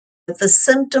the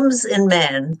symptoms in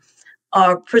men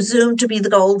are presumed to be the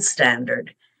gold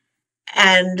standard,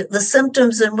 and the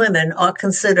symptoms in women are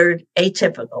considered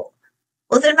atypical.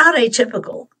 Well, they're not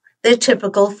atypical. They're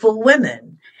typical for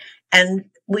women. And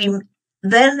we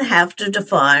then have to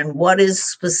define what is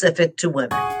specific to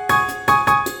women.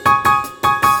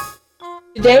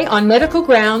 Today on Medical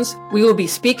Grounds, we will be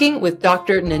speaking with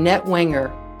Dr. Nanette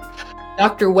Wenger.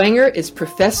 Dr. Wenger is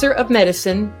Professor of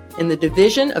Medicine in the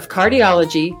Division of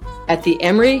Cardiology at the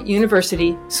Emory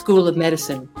University School of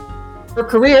Medicine. Her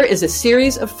career is a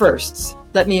series of firsts.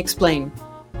 Let me explain.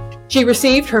 She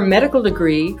received her medical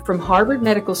degree from Harvard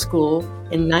Medical School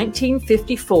in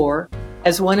 1954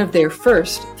 as one of their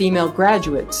first female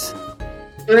graduates.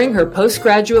 During her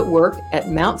postgraduate work at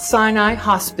Mount Sinai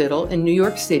Hospital in New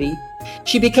York City,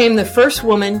 she became the first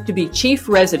woman to be chief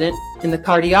resident in the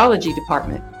cardiology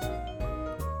department.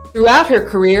 Throughout her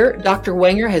career, Dr.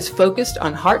 Wenger has focused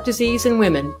on heart disease in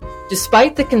women,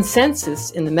 despite the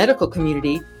consensus in the medical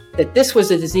community that this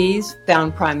was a disease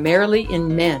found primarily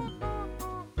in men.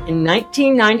 In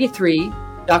 1993,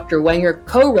 Dr. Wenger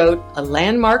co-wrote a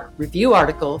landmark review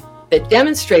article that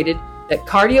demonstrated that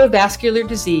cardiovascular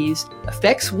disease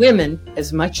affects women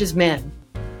as much as men.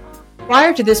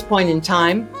 Prior to this point in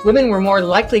time, women were more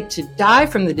likely to die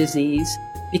from the disease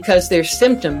because their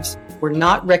symptoms were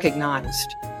not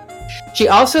recognized. She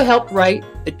also helped write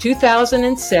the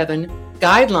 2007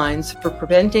 Guidelines for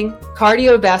Preventing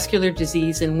Cardiovascular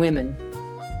Disease in Women.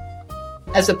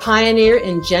 As a pioneer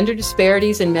in gender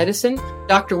disparities in medicine,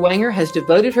 Dr. Wenger has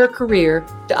devoted her career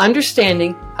to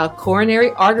understanding how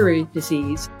coronary artery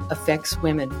disease affects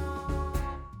women.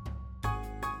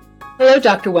 Hello,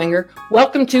 Dr. Wenger.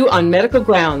 Welcome to On Medical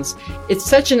Grounds. It's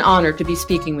such an honor to be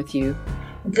speaking with you.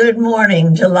 Good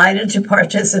morning. Delighted to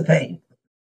participate.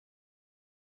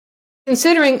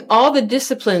 Considering all the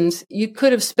disciplines you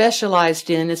could have specialized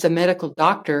in as a medical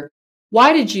doctor,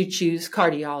 why did you choose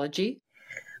cardiology?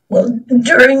 Well,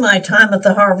 during my time at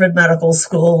the Harvard Medical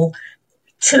School,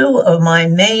 two of my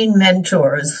main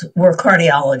mentors were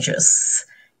cardiologists.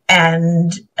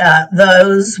 And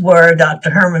those were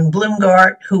Dr. Herman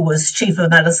Bloomgart, who was chief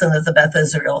of medicine at the Beth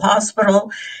Israel Hospital,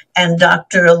 and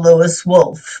Dr. Lewis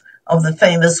Wolf of the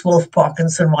famous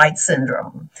Wolff-Parkinson-White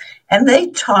syndrome. And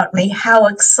they taught me how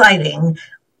exciting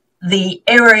the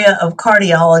area of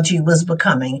cardiology was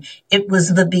becoming. It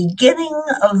was the beginning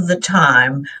of the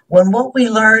time when what we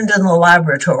learned in the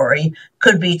laboratory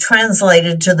could be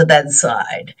translated to the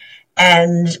bedside.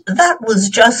 And that was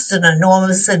just an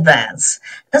enormous advance.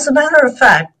 As a matter of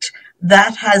fact,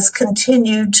 that has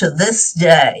continued to this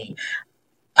day.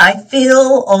 I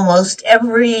feel almost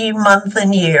every month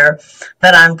and year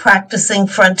that I'm practicing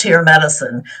frontier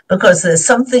medicine because there's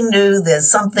something new, there's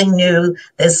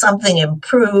something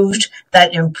improved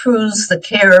that improves the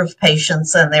care of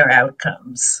patients and their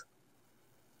outcomes.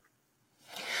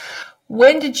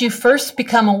 When did you first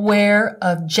become aware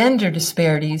of gender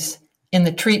disparities in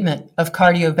the treatment of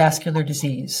cardiovascular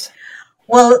disease?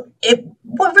 Well, it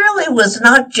really was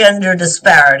not gender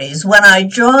disparities. When I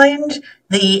joined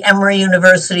the Emory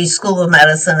University School of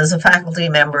Medicine as a faculty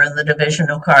member in the Division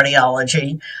of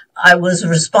Cardiology, I was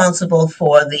responsible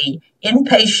for the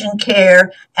inpatient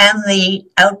care and the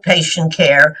outpatient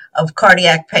care of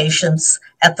cardiac patients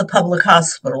at the public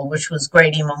hospital, which was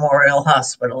Grady Memorial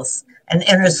Hospital, an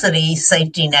inner-city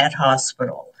safety net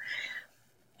hospital.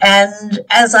 And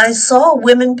as I saw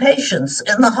women patients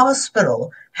in the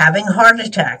hospital having heart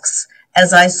attacks,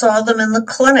 as I saw them in the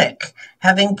clinic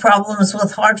having problems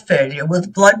with heart failure,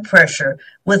 with blood pressure,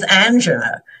 with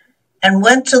angina, and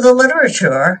went to the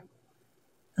literature,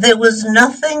 there was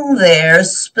nothing there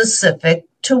specific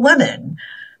to women.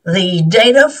 The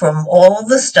data from all of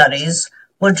the studies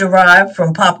were derived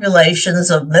from populations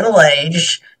of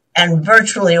middle-aged and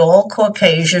virtually all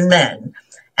Caucasian men.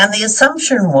 And the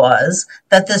assumption was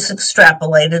that this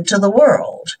extrapolated to the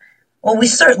world. Well, we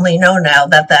certainly know now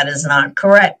that that is not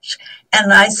correct.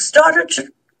 And I started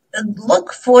to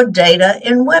look for data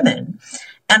in women.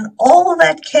 And all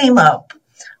that came up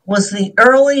was the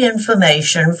early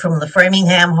information from the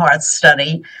Framingham Heart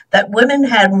Study that women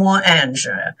had more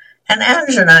angina. And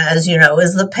angina, as you know,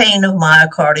 is the pain of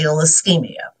myocardial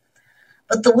ischemia.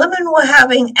 But the women were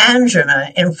having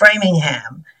angina in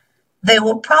Framingham. They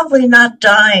were probably not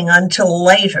dying until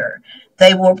later.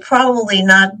 They were probably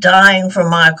not dying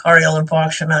from myocardial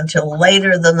infarction until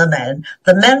later than the men.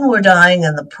 The men were dying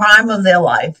in the prime of their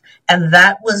life, and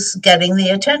that was getting the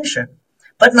attention.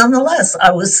 But nonetheless,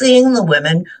 I was seeing the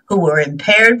women who were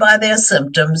impaired by their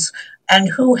symptoms and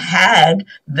who had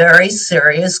very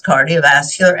serious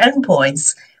cardiovascular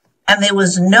endpoints. and there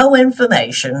was no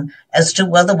information as to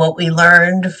whether what we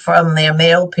learned from their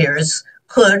male peers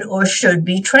could or should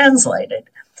be translated.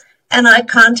 And I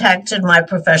contacted my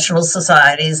professional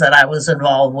societies that I was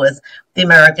involved with, the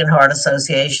American Heart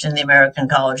Association, the American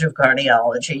College of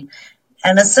Cardiology,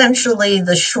 and essentially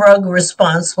the shrug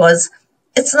response was,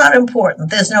 it's not important.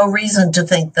 There's no reason to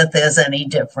think that there's any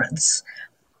difference.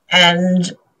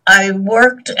 And I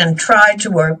worked and tried to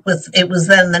work with, it was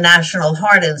then the National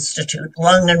Heart Institute.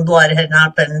 Lung and blood had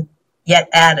not been yet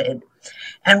added.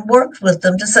 And worked with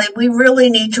them to say, we really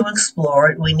need to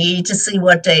explore it. We need to see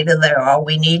what data there are.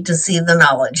 We need to see the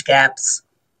knowledge gaps.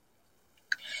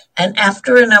 And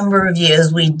after a number of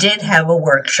years, we did have a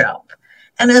workshop.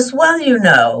 And as well you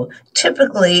know,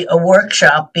 typically a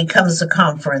workshop becomes a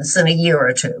conference in a year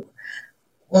or two.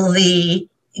 Well, the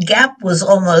gap was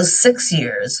almost 6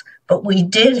 years, but we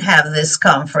did have this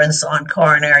conference on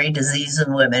coronary disease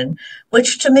in women,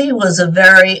 which to me was a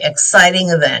very exciting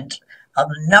event. A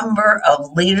number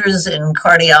of leaders in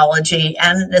cardiology,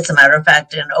 and as a matter of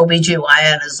fact, in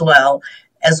OBGYN as well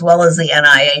as the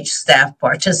NIH staff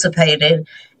participated.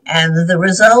 And the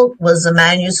result was a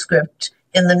manuscript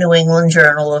in the New England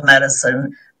Journal of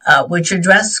Medicine, which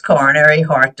addressed coronary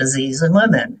heart disease in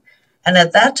women. And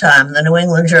at that time, the New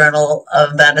England Journal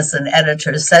of Medicine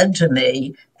editor said to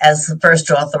me, as the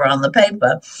first author on the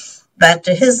paper, that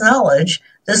to his knowledge,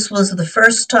 this was the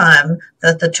first time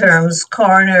that the terms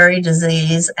coronary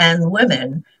disease and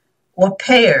women were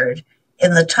paired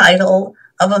in the title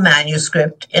of a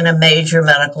manuscript in a major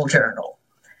medical journal.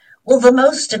 Well, the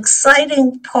most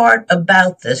exciting part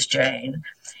about this, Jane,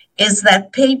 is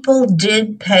that people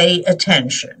did pay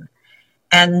attention.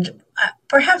 And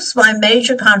perhaps my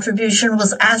major contribution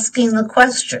was asking the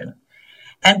question.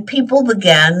 And people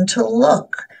began to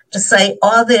look to say,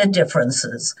 are there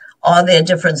differences? Are there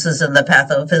differences in the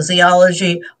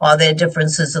pathophysiology? Are there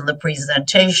differences in the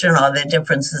presentation? Are there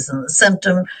differences in the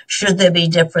symptom? Should there be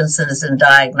differences in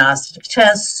diagnostic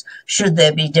tests? Should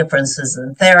there be differences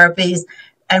in therapies?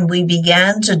 And we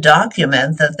began to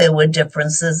document that there were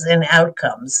differences in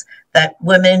outcomes, that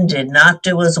women did not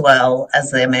do as well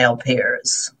as their male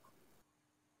peers.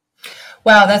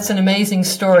 Wow, that's an amazing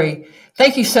story.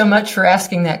 Thank you so much for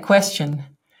asking that question.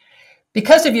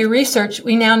 Because of your research,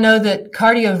 we now know that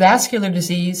cardiovascular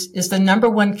disease is the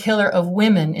 #1 killer of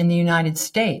women in the United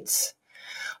States.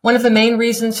 One of the main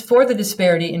reasons for the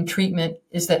disparity in treatment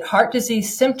is that heart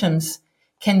disease symptoms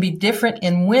can be different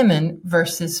in women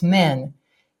versus men.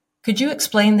 Could you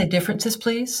explain the differences,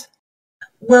 please?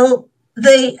 Well,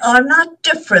 they are not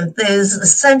different. There's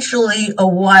essentially a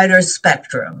wider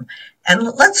spectrum. And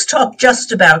let's talk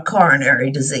just about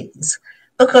coronary disease.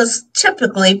 Because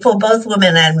typically for both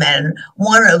women and men,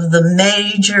 one of the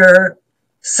major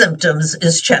symptoms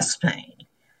is chest pain.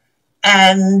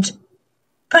 And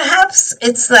perhaps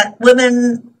it's that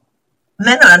men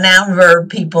are noun verb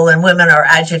people and women are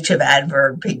adjective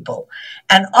adverb people.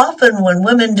 And often when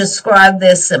women describe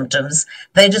their symptoms,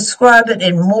 they describe it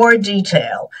in more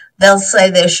detail. They'll say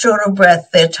they're short of breath,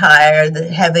 they're tired,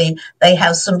 they're heavy, they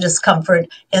have some discomfort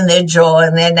in their jaw,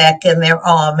 in their neck, in their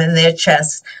arm, in their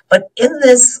chest. But in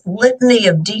this litany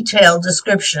of detailed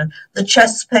description, the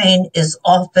chest pain is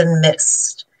often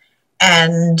missed.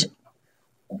 And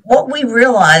what we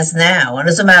realize now, and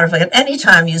as a matter of fact,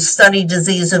 anytime you study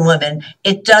disease in women,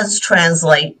 it does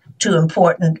translate to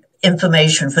important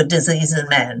information for disease in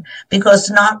men, because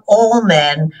not all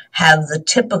men have the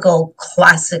typical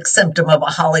classic symptom of a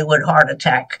Hollywood heart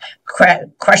attack,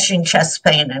 crushing chest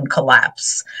pain and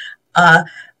collapse.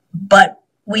 But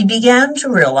we began to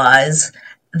realize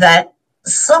that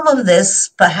some of this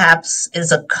perhaps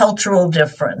is a cultural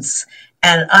difference.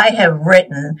 And I have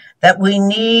written that we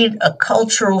need a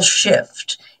cultural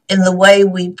shift in the way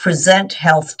we present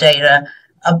health data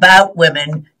about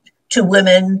women,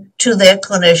 to their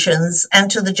clinicians,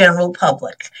 and to the general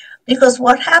public. Because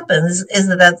what happens is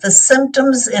that the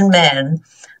symptoms in men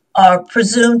are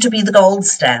presumed to be the gold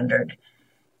standard,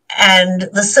 and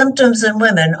the symptoms in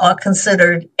women are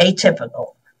considered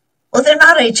atypical. Well, they're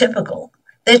not atypical.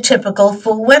 They're typical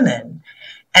for women.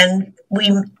 And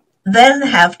we then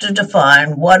have to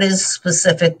define what is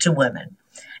specific to women.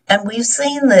 And we've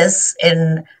seen this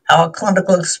in our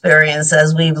clinical experience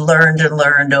as we've learned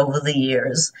over the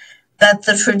years, that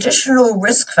the traditional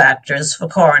risk factors for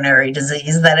coronary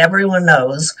disease that everyone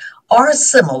knows are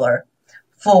similar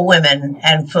for women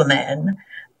and for men,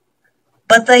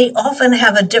 but they often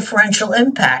have a differential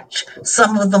impact.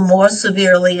 Some of them more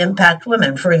severely impact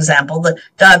women. For example, the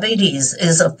diabetes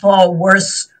is a far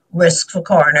worse risk for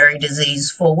coronary disease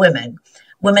for women.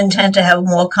 Women tend to have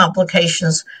more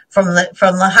complications from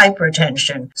the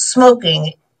hypertension.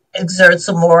 Smoking exerts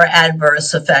a more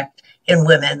adverse effect in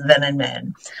women than in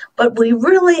men. But we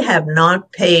really have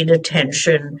not paid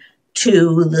attention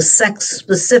to the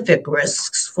sex-specific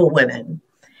risks for women.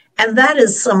 And that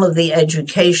is some of the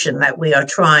education that we are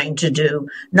trying to do,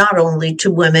 not only to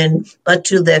women, but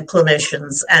to their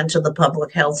clinicians and to the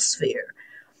public health sphere.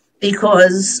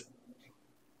 Because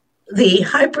the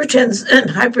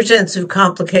hypertensive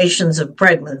complications of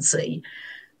pregnancy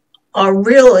are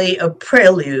really a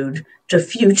prelude to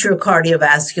future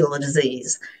cardiovascular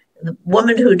disease. The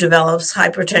woman who develops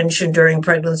hypertension during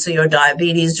pregnancy or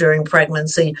diabetes during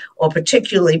pregnancy, or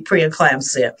particularly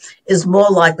preeclampsia, is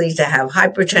more likely to have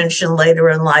hypertension later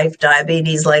in life,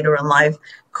 diabetes later in life,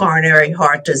 coronary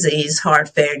heart disease, heart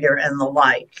failure, and the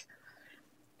like.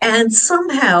 And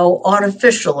somehow,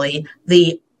 artificially,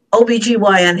 the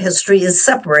OBGYN history is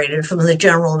separated from the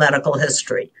general medical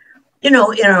history. In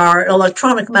our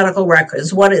electronic medical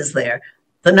records, what is there?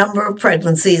 The number of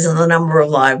pregnancies and the number of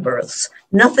live births.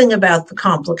 Nothing about the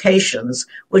complications,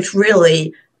 which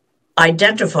really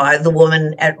identify the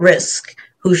woman at risk,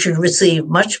 who should receive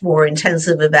much more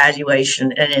intensive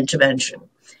evaluation and intervention.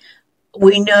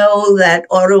 We know that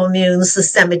autoimmune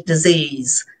systemic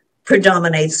disease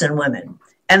predominates in women,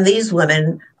 and these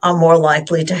women are more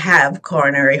likely to have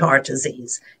coronary heart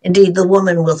disease. Indeed, the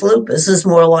woman with lupus is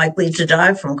more likely to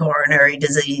die from coronary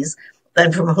disease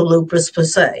than from lupus per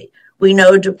se. We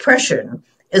know depression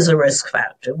is a risk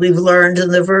factor. We've learned in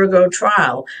the Virgo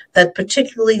trial that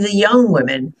particularly the young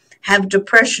women have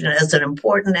depression as an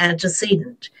important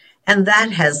antecedent, and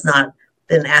that has not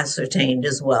been ascertained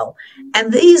as well.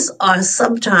 And these are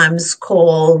sometimes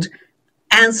called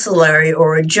ancillary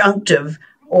or adjunctive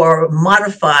or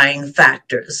modifying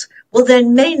factors. Well, they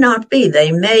may not be.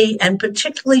 They may, and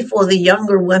particularly for the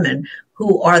younger women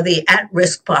who are the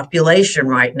at-risk population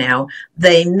right now,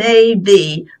 they may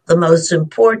be the most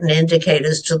important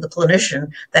indicators to the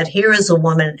clinician that here is a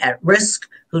woman at risk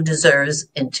who deserves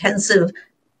intensive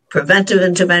preventive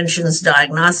interventions,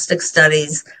 diagnostic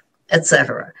studies,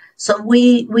 etc. So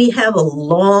we have a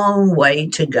long way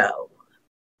to go.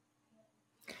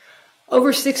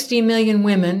 Over 60 million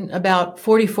women, about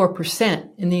 44%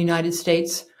 in the United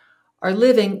States, are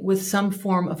living with some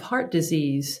form of heart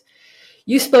disease.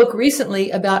 You spoke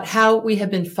recently about how we have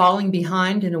been falling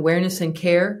behind in awareness and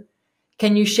care.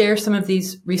 Can you share some of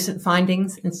these recent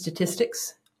findings and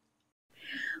statistics?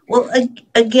 Well,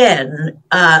 again,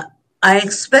 I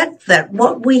expect that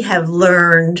what we have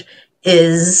learned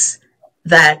is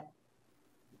that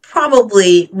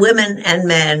probably women and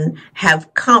men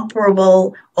have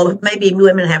comparable, or maybe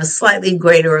women have a slightly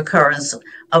greater occurrence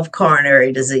of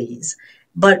coronary disease.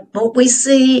 But what we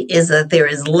see is that there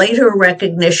is later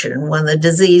recognition when the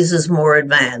disease is more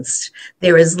advanced.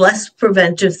 There is less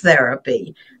preventive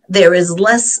therapy. There is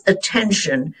less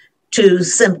attention to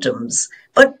symptoms.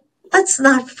 But let's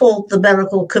not fault the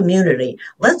medical community.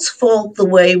 Let's fault the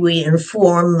way we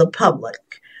inform the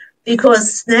public.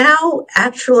 Because now,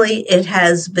 actually, it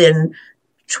has been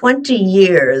 20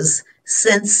 years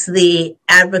since the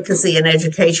advocacy and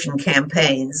education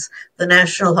campaigns, the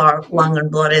National Heart, Lung, and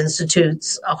Blood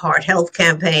Institute's Heart Health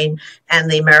Campaign and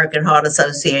the American Heart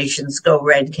Association's Go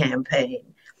Red campaign,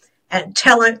 and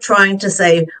trying to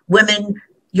say, women,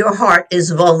 your heart is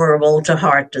vulnerable to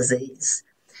heart disease.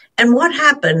 And what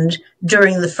happened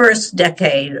during the first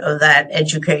decade of that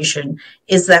education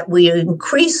is that we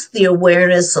increased the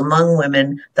awareness among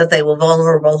women that they were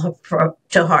vulnerable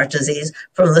to heart disease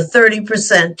from the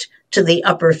 30% to the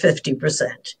upper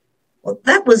 50%. Well,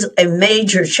 that was a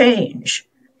major change,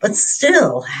 but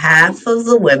still half of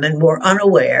the women were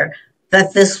unaware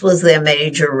that this was their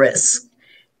major risk.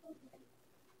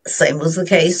 Same was the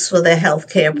case for their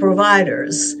healthcare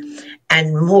providers.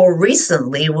 And more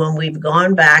recently, when we've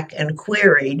gone back and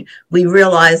queried, we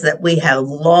realize that we have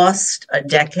lost a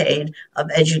decade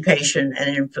of education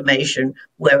and information.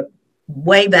 We're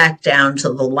way back down to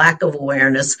the lack of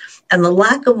awareness. And the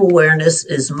lack of awareness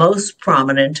is most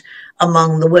prominent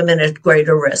among the women at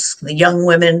greater risk, the young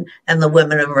women and the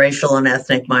women of racial and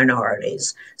ethnic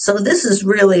minorities. So this is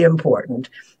really important.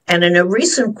 And in a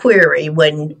recent query,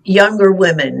 when younger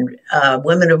women,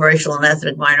 women of racial and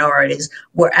ethnic minorities,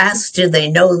 were asked did they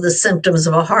know the symptoms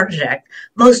of a heart attack,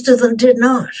 most of them did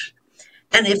not.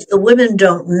 And if the women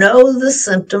don't know the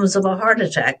symptoms of a heart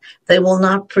attack, they will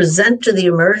not present to the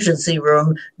emergency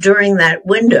room during that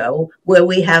window where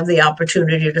we have the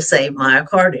opportunity to save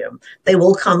myocardium. They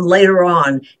will come later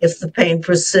on if the pain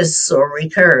persists or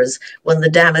recurs when the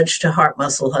damage to heart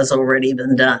muscle has already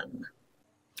been done.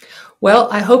 Well,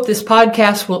 I hope this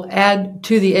podcast will add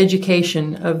to the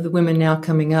education of the women now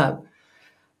coming up.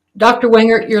 Dr.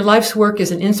 Wenger, your life's work is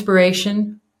an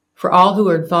inspiration for all who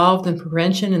are involved in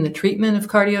prevention and the treatment of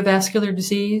cardiovascular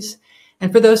disease,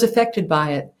 and for those affected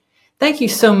by it. Thank you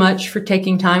so much for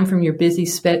taking time from your busy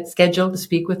schedule to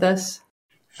speak with us.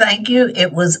 Thank you.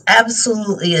 It was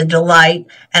absolutely a delight,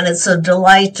 and it's a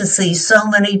delight to see so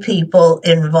many people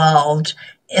involved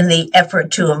in the effort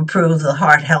to improve the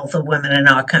heart health of women in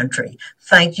our country.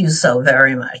 Thank you so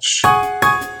very much.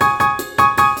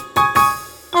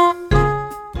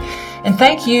 And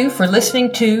thank you for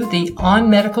listening to the On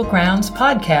Medical Grounds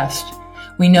podcast.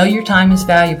 We know your time is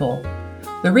valuable.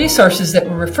 The resources that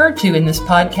were referred to in this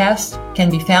podcast can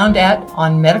be found at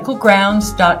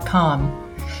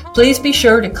onmedicalgrounds.com. Please be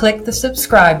sure to click the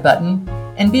subscribe button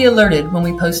and be alerted when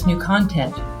we post new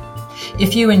content.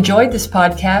 If you enjoyed this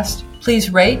podcast,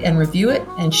 please rate and review it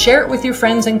and share it with your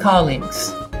friends and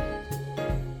colleagues.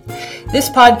 This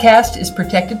podcast is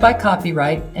protected by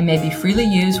copyright and may be freely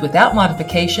used without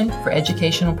modification for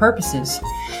educational purposes.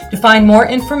 To find more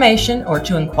information or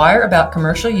to inquire about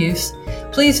commercial use,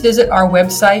 please visit our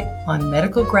website on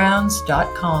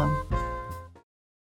medicalgrounds.com.